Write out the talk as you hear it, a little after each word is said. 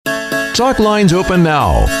Talk lines open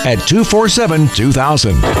now at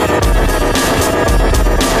 247-2000.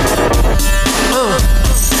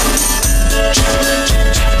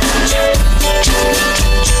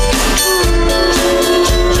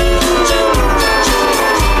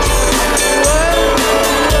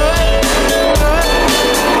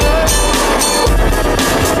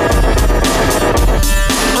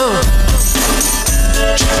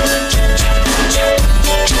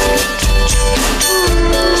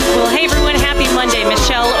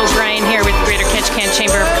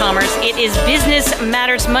 It is Business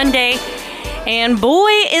Matters Monday, and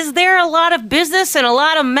boy, is there a lot of business and a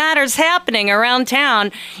lot of matters happening around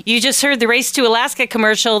town. You just heard the Race to Alaska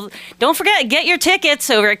commercial. Don't forget, get your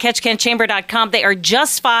tickets over at KetchikanChamber.com. They are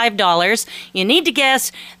just $5. You need to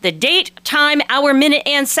guess the date, time, hour, minute,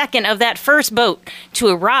 and second of that first boat to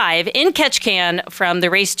arrive in Ketchikan from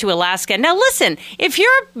the Race to Alaska. Now listen, if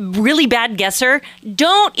you're a really bad guesser,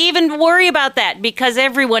 don't even worry about that, because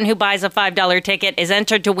everyone who buys a $5 ticket is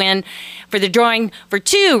entered to win for the drawing for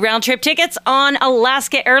 2 round-trip tickets on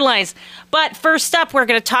Alaska Airlines. But first up, we're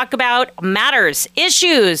going to talk about matters,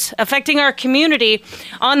 issues affecting our community.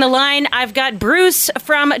 On the line, I've got Bruce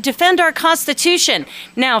from Defend Our Constitution.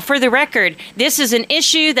 Now, for the record, this is an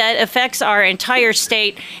issue that affects our entire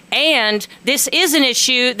state, and this is an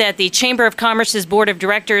issue that the Chamber of Commerce's Board of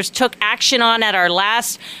Directors took action on at our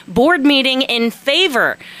last board meeting in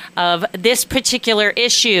favor of this particular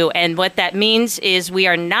issue. And what that means is we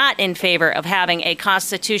are not in favor of having a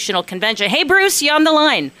constitutional convention. Hey, Bruce, you on the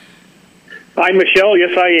line? Hi, Michelle.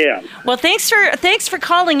 Yes, I am. Well, thanks for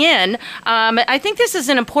calling in. I think this is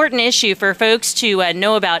an important issue for folks to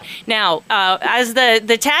know about. Now, as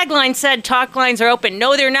the tagline said, talk lines are open.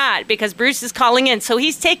 No, they're not, because Bruce is calling in. So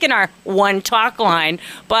he's taken our one talk line.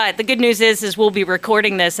 But the good news is we'll be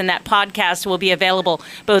recording this, and that podcast will be available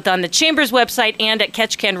both on the Chamber's website and at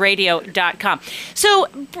KetchikanRadio.com. So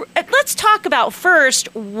let's talk about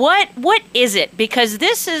first, what is it? Because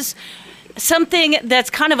this is something that's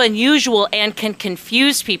kind of unusual and can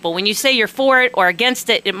confuse people. When you say you're for it or against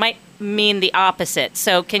it, it might mean the opposite.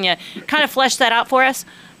 So can you kind of flesh that out for us?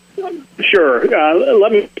 Sure.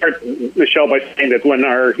 Let me start, Michelle, by saying that when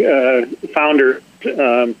our founder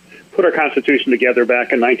put our Constitution together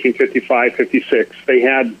back in 1955-56, they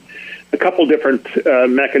had a couple different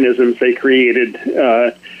mechanisms they created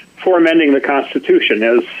for amending the Constitution,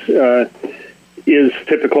 as is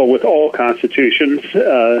typical with all constitutions.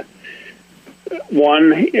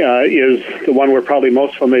 One is the one we're probably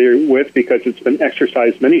most familiar with because it's been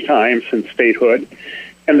exercised many times in statehood,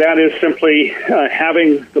 and that is simply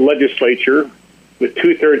having the legislature with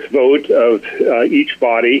 2/3 vote of each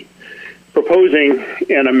body proposing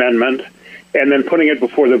an amendment and then putting it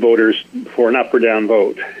before the voters for an up or down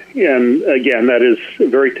vote. And again, that is a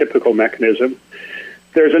very typical mechanism.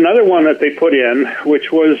 There's another one that they put in,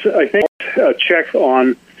 which was, I think, a check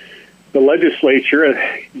on the legislature,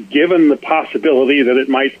 given the possibility that it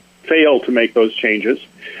might fail to make those changes.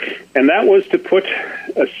 And that was to put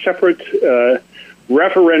a separate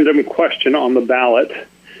referendum question on the ballot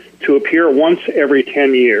to appear once every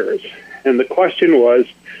 10 years. And the question was,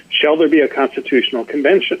 shall there be a constitutional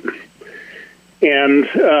convention? And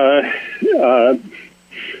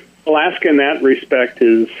Alaska, in that respect,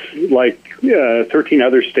 is like 13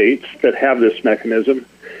 other states that have this mechanism.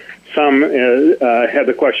 Some had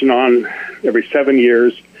the question on every 7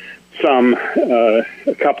 years. Some, a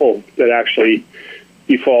couple that actually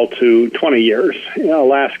default to 20 years.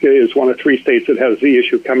 Alaska is one of 3 states that has the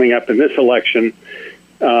issue coming up in this election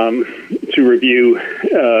to review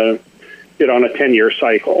it on a 10-year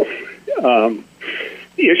cycle. The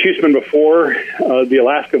issue's been before the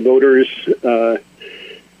Alaska voters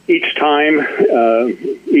each time,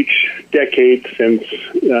 each decade since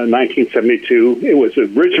 1972. It was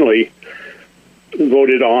originally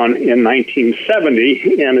voted on in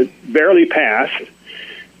 1970, and it barely passed.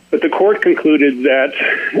 But the court concluded that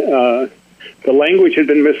the language had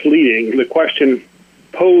been misleading. The question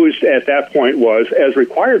posed at that point was, as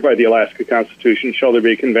required by the Alaska Constitution, shall there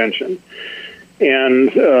be a convention?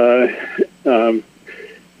 And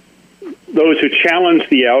those who challenged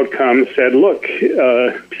the outcome said, look,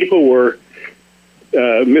 people were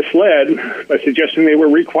misled by suggesting they were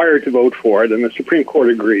required to vote for it, and the Supreme Court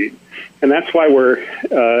agreed. And that's why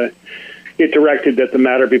it directed that the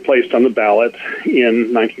matter be placed on the ballot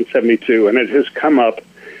in 1972, and it has come up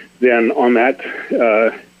then on that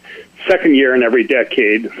second year in every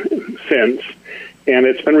decade since, and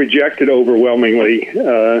it's been rejected overwhelmingly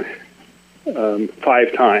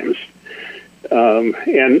 5 times.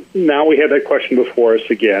 And now we have that question before us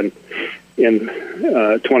again in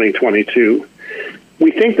 2022.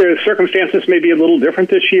 We think the circumstances may be a little different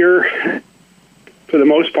this year. For the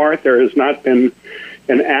most part, there has not been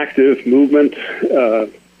an active movement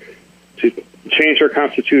to change our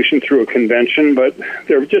Constitution through a convention, but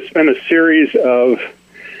there have just been a series of,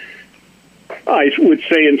 I would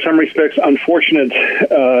say in some respects, unfortunate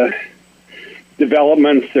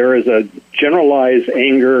developments. There is a generalized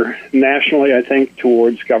anger nationally, I think,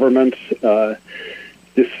 towards government,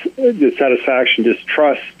 dissatisfaction,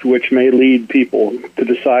 distrust, which may lead people to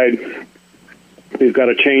decide we've got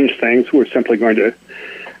to change things. We're simply going to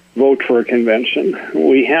vote for a convention.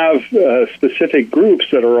 We have specific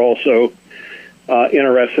groups that are also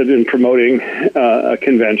interested in promoting a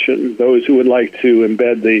convention. Those who would like to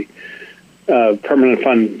embed the permanent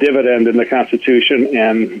fund dividend in the Constitution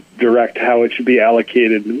and direct how it should be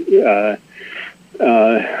allocated.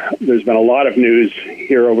 There's been a lot of news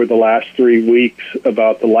here over the last 3 weeks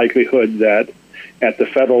about the likelihood that at the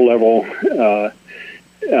federal level,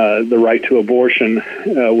 the right to abortion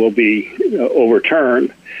will be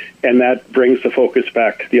overturned, and that brings the focus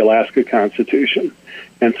back to the Alaska Constitution.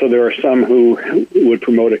 And so there are some who would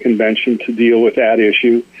promote a convention to deal with that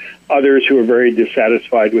issue, others who are very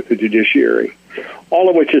dissatisfied with the judiciary. All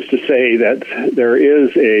of which is to say that there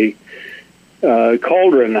is a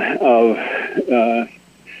cauldron of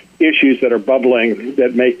issues that are bubbling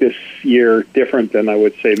that make this year different than I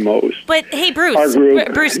would say most. But hey, Bruce,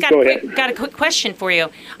 Bruce, got a quick question for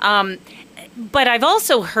you. But I've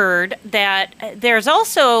also heard that there's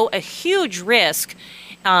also a huge risk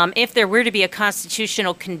if there were to be a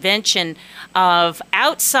constitutional convention of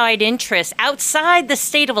outside interests, outside the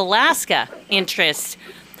state of Alaska interests,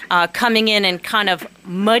 coming in and kind of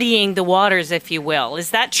muddying the waters, if you will.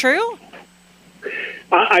 Is that true?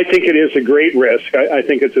 I think it is a great risk. I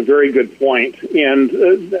think it's a very good point. And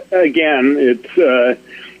again, it's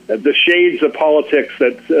the shades of politics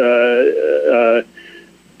that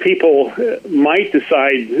people might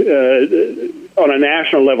decide on a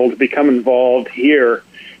national level to become involved here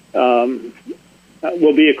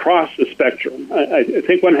will be across the spectrum. I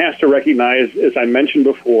think one has to recognize, as I mentioned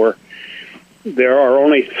before, there are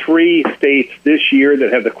only 3 states this year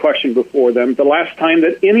that have the question before them. The last time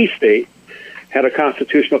that any state had a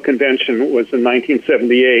constitutional convention was in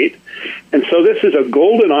 1978. And so this is a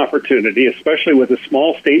golden opportunity, especially with a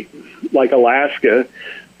small state like Alaska,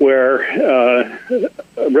 where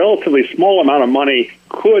a relatively small amount of money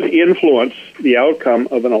could influence the outcome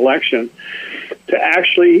of an election, to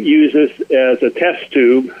actually use this as a test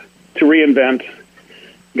tube to reinvent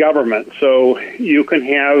government. So you can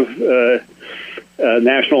have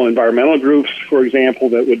national environmental groups, for example,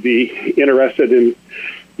 that would be interested in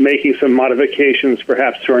making some modifications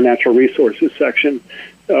perhaps to our natural resources section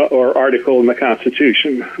or article in the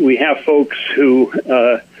Constitution. We have folks who,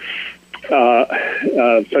 such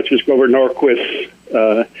as Grover Norquist's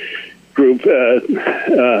group,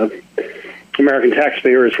 American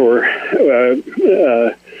Taxpayers for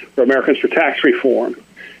Americans for Tax Reform,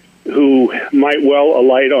 who might well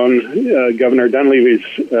alight on Governor Dunleavy's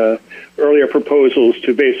earlier proposals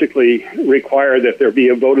to basically require that there be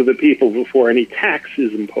a vote of the people before any tax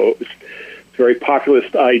is imposed. It's a very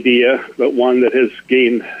populist idea, but one that has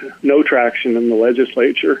gained no traction in the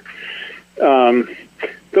legislature.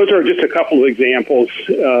 Those are just a couple of examples,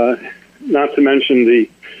 not to mention the,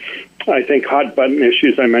 I think, hot-button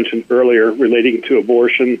issues I mentioned earlier relating to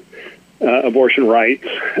abortion rights.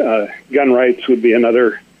 Gun rights would be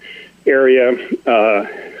another area,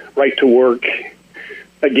 right to work.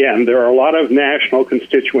 Again, there are a lot of national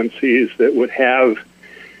constituencies that would have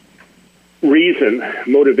reason,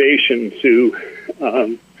 motivation to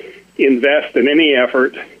invest in any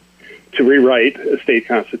effort to rewrite a state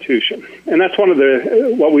constitution. And that's one of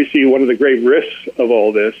the great risks of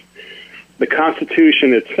all this. The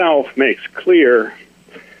Constitution itself makes clear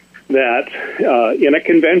that in a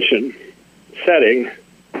convention setting,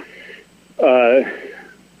 the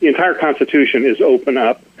entire Constitution is open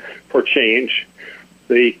up for change.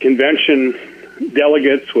 The convention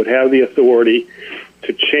delegates would have the authority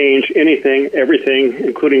to change anything, everything,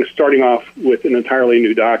 including starting off with an entirely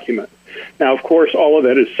new document. Now, of course, all of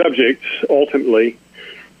that is subject, ultimately,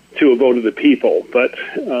 to a vote of the people. But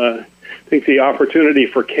I think the opportunity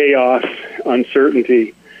for chaos,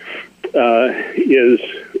 uncertainty, is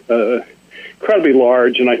incredibly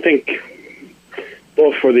large. And I think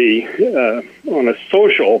both for the on a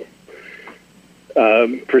social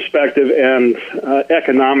perspective and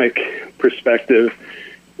economic perspective,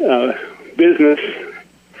 business,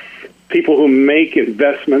 people who make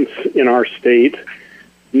investments in our state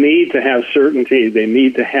need to have certainty. They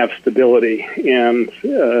need to have stability. And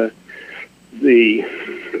the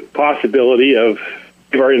possibility of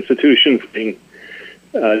our institutions being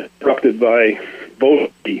disrupted by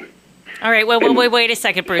both. All right. Well, wait a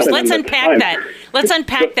second, Bruce. Let's unpack that. Let's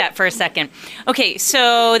unpack that for a second. Okay.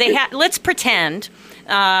 So let's pretend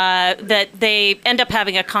that they end up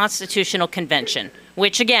having a constitutional convention,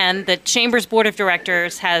 which again the Chamber's board of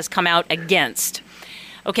directors has come out against.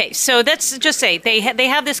 Okay, so let's just say they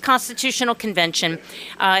have this constitutional convention.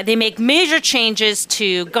 They make major changes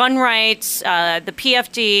to gun rights, the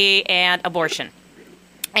PFD, and abortion.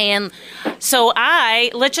 And so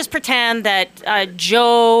let's just pretend that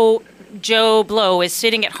Joe Blow is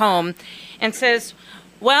sitting at home and says,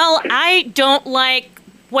 well, I don't like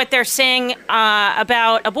what they're saying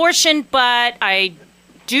about abortion, but I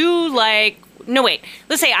do like... No, wait.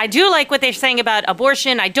 Let's say I do like what they're saying about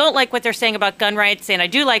abortion. I don't like what they're saying about gun rights. And I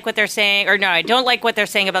do like what they're saying... Or no, I don't like what they're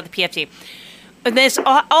saying about the PFD. This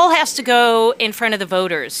all has to go in front of the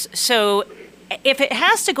voters. So if it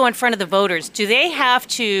has to go in front of the voters, do they have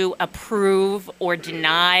to approve or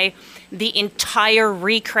deny the entire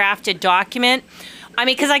recrafted document? I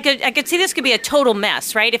mean, because I could see this could be a total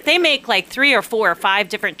mess, right? If they make like 3 or 4 or 5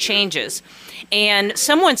 different changes and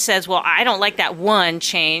someone says, well, I don't like that one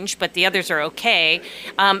change, but the others are okay.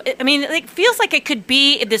 I mean, it feels like it could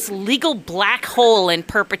be this legal black hole in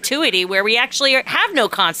perpetuity where we actually have no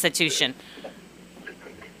constitution.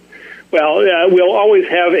 Well, we'll always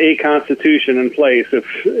have a constitution in place if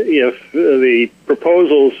the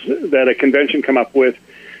proposals that a convention come up with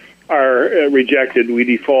are rejected. We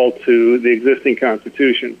default to the existing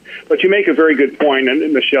constitution. But you make a very good point,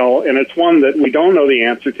 Michelle, and it's one that we don't know the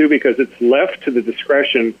answer to because it's left to the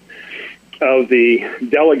discretion of the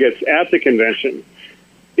delegates at the convention.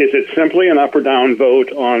 Is it simply an up or down vote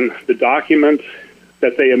on the document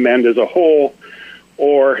that they amend as a whole,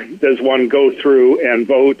 or does one go through and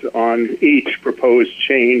vote on each proposed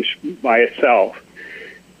change by itself?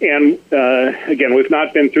 And again, we've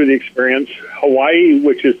not been through the experience. Hawaii,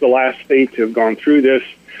 which is the last state to have gone through this,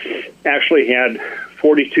 actually had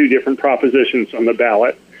 42 different propositions on the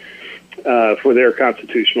ballot for their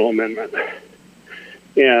constitutional amendment.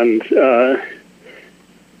 And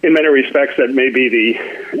in many respects, that may be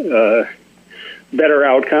the better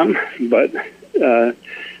outcome. But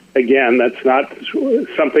again, that's not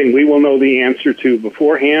something we will know the answer to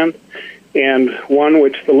beforehand. And one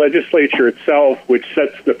which the legislature itself, which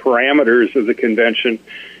sets the parameters of the convention,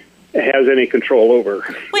 has any control over.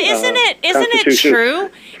 Well, isn't it true?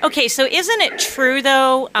 Okay, so isn't it true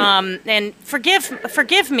though? And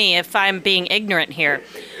forgive me if I'm being ignorant here,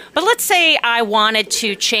 but let's say I wanted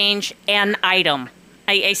to change an item,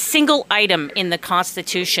 a single item in the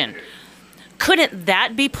Constitution. Couldn't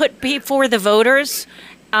that be put before the voters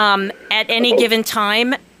at any given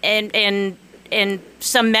time, and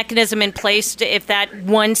some mechanism in place if that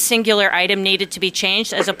one singular item needed to be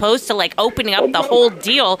changed, as opposed to like opening up the whole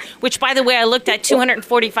deal, which, by the way, I looked at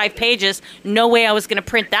 245 pages. No way I was going to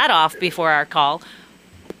print that off before our call.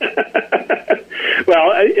 Well,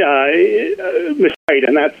 right,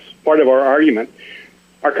 and that's part of our argument.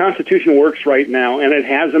 Our Constitution works right now, and it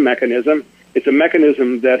has a mechanism. It's a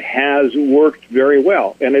mechanism that has worked very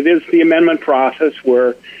well, and it is the amendment process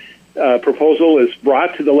where proposal is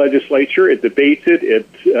brought to the legislature, it debates it, it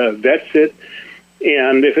vets it,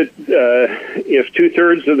 and if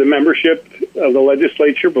 2/3 of the membership of the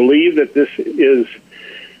legislature believe that this is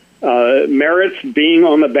merits being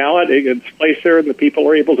on the ballot, it gets placed there and the people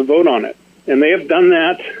are able to vote on it. And they have done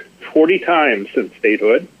that 40 times since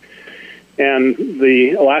statehood, and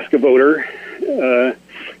the Alaska voter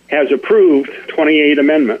has approved 28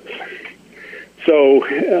 amendments. So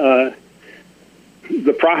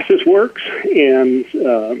the process works, and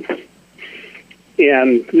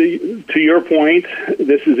to your point,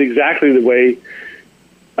 this is exactly the way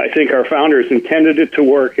I think our founders intended it to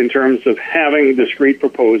work in terms of having discrete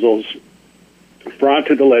proposals brought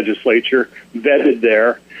to the legislature, vetted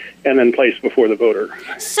there, and then placed before the voter.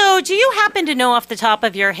 So do you happen to know off the top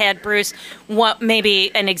of your head, Bruce, what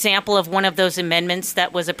maybe an example of one of those amendments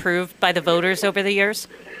that was approved by the voters over the years?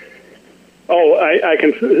 Oh, I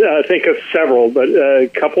can think of several, but a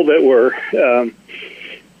couple that were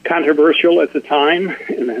controversial at the time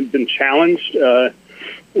and had been challenged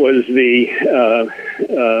was the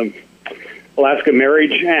Alaska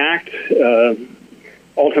Marriage Act.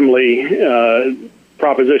 Ultimately,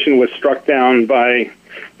 proposition was struck down by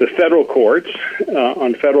the federal courts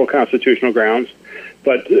on federal constitutional grounds,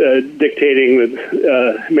 but dictating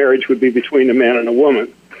that marriage would be between a man and a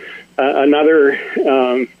woman. Another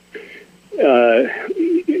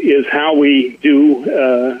is how we do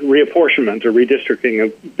reapportionment or redistricting, a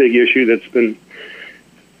big issue that's been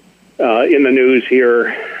in the news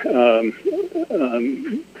here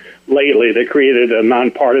lately, that created a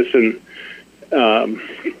nonpartisan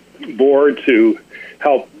board to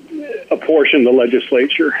help apportion the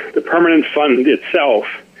legislature. The permanent fund itself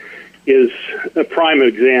is a prime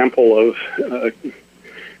example of a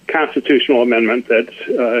constitutional amendment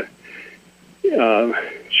that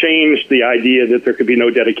changed the idea that there could be no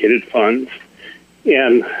dedicated funds.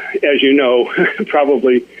 And as you know,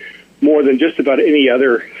 probably more than just about any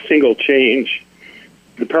other single change,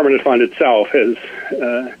 the permanent fund itself has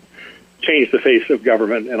changed the face of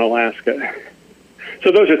government in Alaska.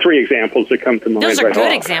 So those are three examples that come to mind. Those are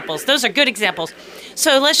good examples. Those are good examples.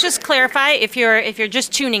 So let's just clarify, if you're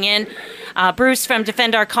just tuning in, Bruce from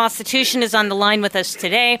Defend Our Constitution is on the line with us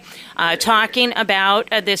today, talking about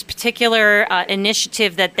this particular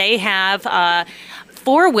initiative that they have,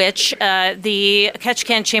 for which the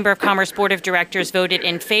Ketchikan Chamber of Commerce Board of Directors voted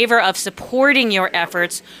in favor of supporting your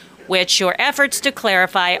efforts, which your efforts to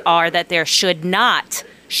clarify are that there should not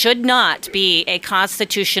be a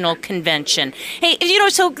constitutional convention. Hey,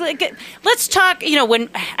 so let's talk, when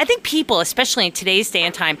I think people, especially in today's day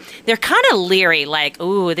and time, they're kind of leery, like,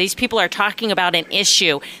 ooh, these people are talking about an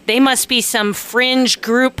issue. They must be some fringe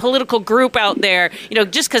group, political group out there,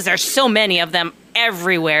 just because there's so many of them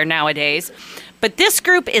everywhere nowadays. But this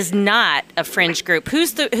group is not a fringe group.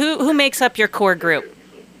 Who makes up your core group?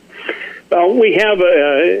 Well, we have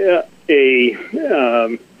a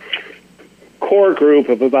core group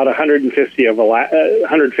of about 150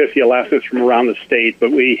 Alaskans from around the state,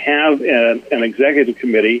 but we have an executive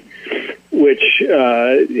committee which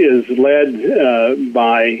is led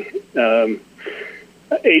by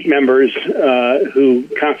 8 members who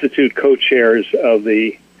constitute co-chairs of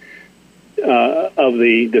the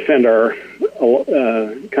Defend Our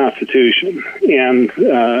Constitution, and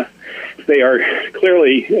they are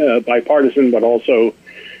clearly bipartisan, but also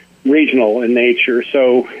regional in nature.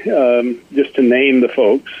 So just to name the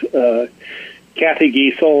folks, Kathy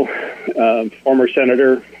Giessel, former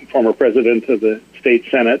senator, former president of the state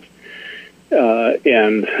Senate,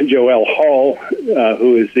 and Joelle Hall,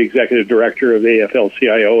 who is the executive director of the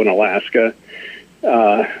AFL-CIO in Alaska,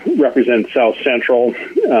 represents South Central.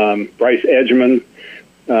 Bryce Edgman,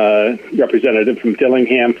 representative from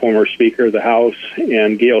Dillingham, former Speaker of the House,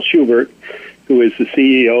 and Gail Schubert, who is the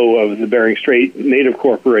CEO of the Bering Strait Native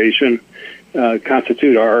Corporation,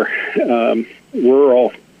 constitute our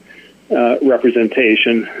rural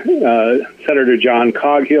representation. Senator John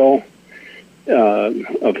Coghill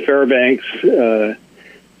of Fairbanks,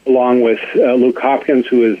 along with Luke Hopkins,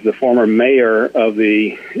 who is the former mayor of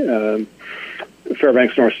the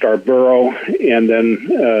Fairbanks North Star Borough, and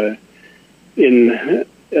then in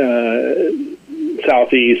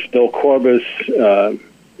Southeast, Bill Corbus,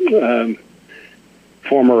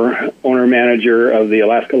 former owner-manager of the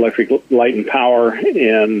Alaska Electric Light and Power,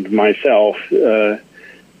 and myself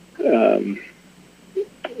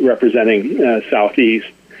representing Southeast.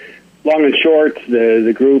 Long and short,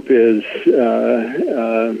 the group is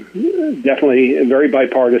definitely very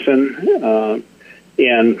bipartisan,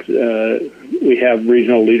 and we have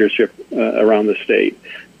regional leadership around the state.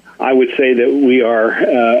 I would say that we are,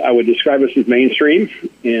 I would describe us as mainstream,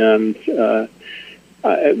 and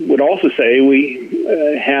I would also say we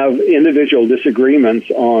have individual disagreements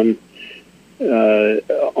on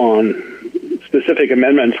specific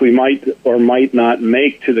amendments we might or might not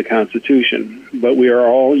make to the Constitution, but we are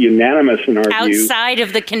all unanimous in our view. Outside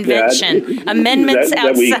of the convention. Amendments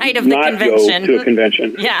outside of the convention. Go to a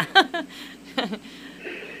convention. Yeah.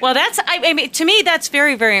 Well, I mean, to me, that's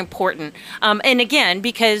very, very important. And again,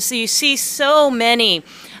 because you see so many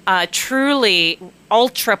truly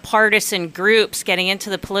ultra-partisan groups getting into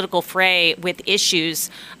the political fray with issues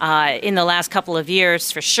in the last couple of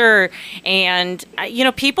years, for sure. And,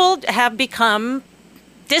 people have become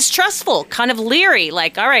distrustful, kind of leery,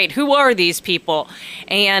 like, all right, who are these people?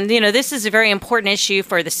 And, this is a very important issue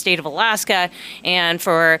for the state of Alaska and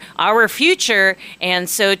for our future. And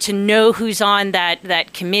so to know who's on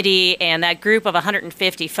that committee and that group of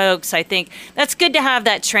 150 folks, I think that's good to have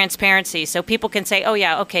that transparency so people can say, oh,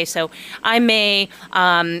 yeah, okay, so I may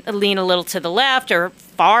lean a little to the left or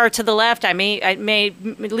far to the left. I may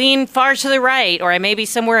lean far to the right, or I may be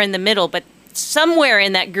somewhere in the middle, but somewhere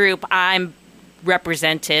in that group I'm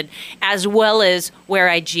represented, as well as where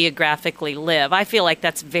I geographically live. I feel like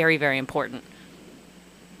that's very, very important.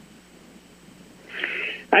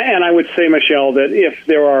 And I would say, Michelle, that if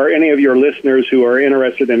there are any of your listeners who are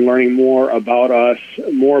interested in learning more about us,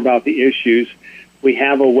 more about the issues, we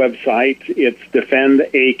have a website. It's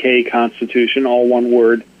defendakconstitution, all one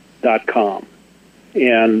word, .com.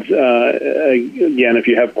 And again, if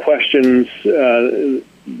you have questions,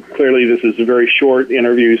 clearly this is a very short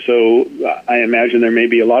interview, so I imagine there may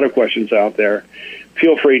be a lot of questions out there.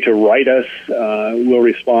 feel free to write us. We'll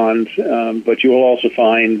respond, but you will also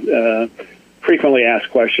find frequently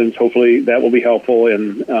asked questions. Hopefully that will be helpful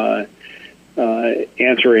in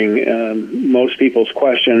answering most people's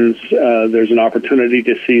questions. There's an opportunity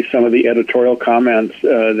to see some of the editorial comments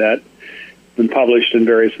that have been published in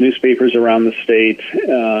various newspapers around the state.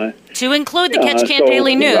 To include the Ketchikan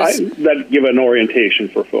Daily News. That give an orientation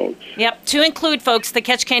for folks. Yep. To include, folks, the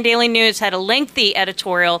Ketchikan Daily News had a lengthy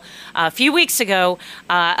editorial a few weeks ago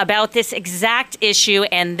about this exact issue,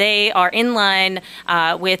 and they are in line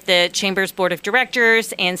with the Chamber's Board of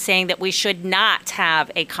Directors and saying that we should not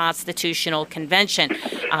have a constitutional convention.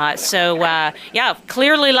 Yeah,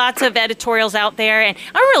 clearly lots of editorials out there, and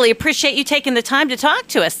I really appreciate you taking the time to talk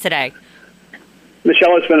to us today.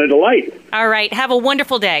 Michelle, it's been a delight. All right. Have a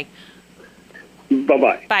wonderful day.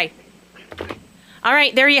 Bye-bye. Bye. All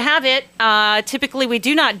right, there you have it. Typically, we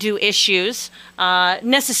do not do issues,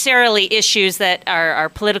 necessarily issues that are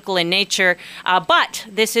political in nature, but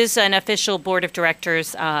this is an official Board of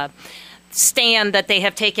Directors stand that they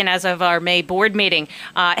have taken as of our May board meeting.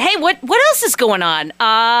 Hey, what else is going on?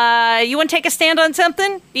 You want to take a stand on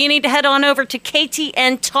something? You need to head on over to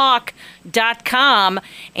ktntalk.com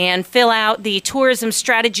and fill out the Tourism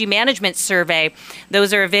Strategy Management Survey.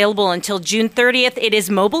 Those are available until June 30th. It is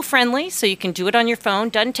mobile friendly, so you can do it on your phone.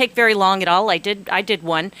 Doesn't take very long at all. I did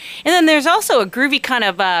one. And then there's also a groovy kind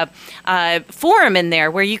of forum in there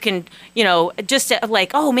where you can, just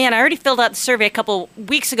like, oh man, I already filled out the survey a couple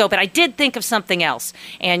weeks ago, but I did think of something else.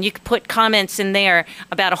 And you can put comments in there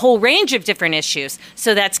about a whole range of different issues.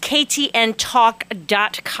 So that's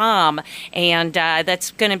ktntalk.com. And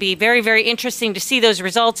that's going to be very, very interesting to see those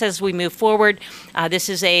results as we move forward. This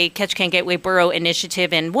is a Ketchikan Gateway Borough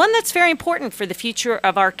initiative and one that's very important for the future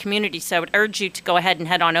of our community. So I would urge you to go ahead and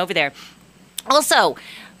head on over there. Also,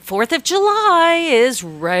 4th of July is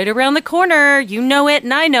right around the corner. You know it,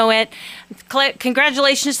 and I know it.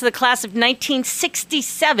 Congratulations to the class of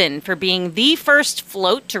 1967 for being the first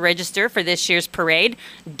float to register for this year's parade.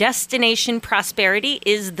 Destination Prosperity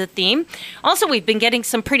is the theme. Also, we've been getting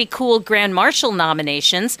some pretty cool Grand Marshal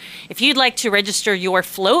nominations. If you'd like to register your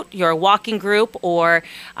float, your walking group, or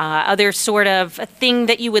other sort of thing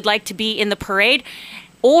that you would like to be in the parade,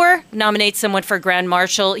 or nominate someone for Grand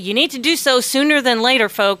Marshal, you need to do so sooner than later,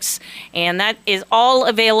 folks. And that is all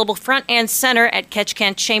available front and center at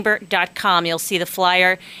ketchikanchamber.com. You'll see the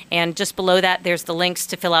flyer, and just below that, there's the links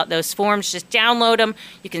to fill out those forms. Just download them.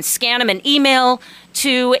 You can scan them and email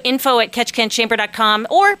to info@ketchikanchamber.com,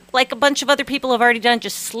 or like a bunch of other people have already done,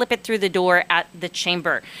 just slip it through the door at the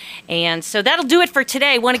Chamber. And so that'll do it for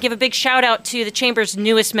today. I want to give a big shout out to the Chamber's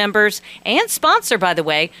newest members and sponsor, by the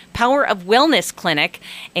way, Power of Wellness Clinic.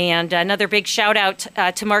 And another big shout out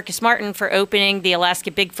to Marcus Martin for opening the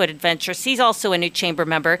Alaska Bigfoot Adventures. He's also a new Chamber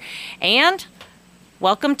member. And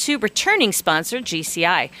welcome to returning sponsor,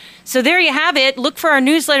 GCI. So there you have it. Look for our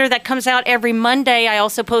newsletter that comes out every Monday. I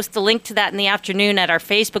also post the link to that in the afternoon at our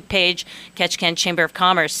Facebook page, Ketchikan Chamber of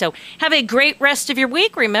Commerce. So have a great rest of your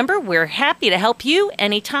week. Remember, we're happy to help you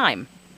anytime.